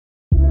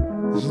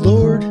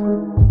Lord,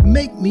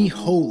 make me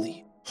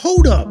holy.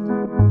 Hold up,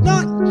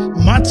 not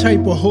my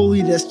type of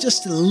holy that's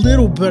just a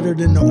little better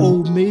than the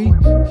old me.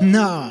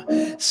 Nah,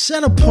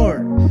 set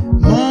apart,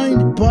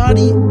 mind,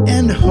 body,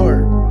 and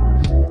heart.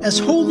 As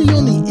holy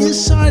on the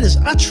inside as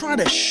I try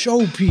to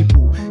show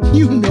people.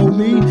 You know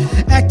me,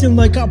 acting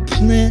like I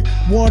plant,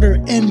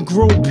 water, and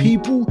grow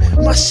people.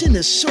 My sin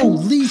is so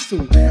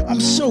lethal, I'm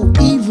so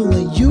evil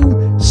and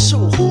you so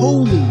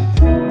holy.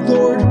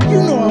 Lord, you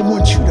know I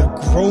want you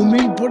to grow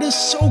me, but it's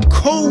so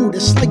cold,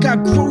 it's like I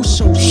grow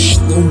so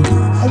slowly.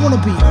 I want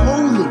to be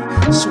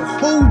holy, so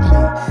hold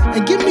me,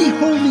 and get me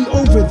holy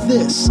over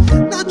this.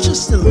 Not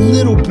just a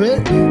little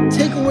bit,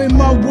 take away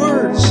my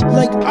words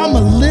like I'm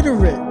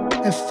illiterate,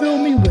 and fill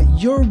me with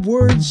your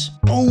words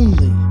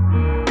only.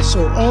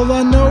 So all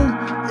I know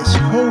is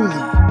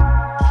holy,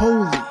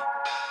 holy,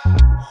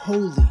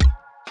 holy.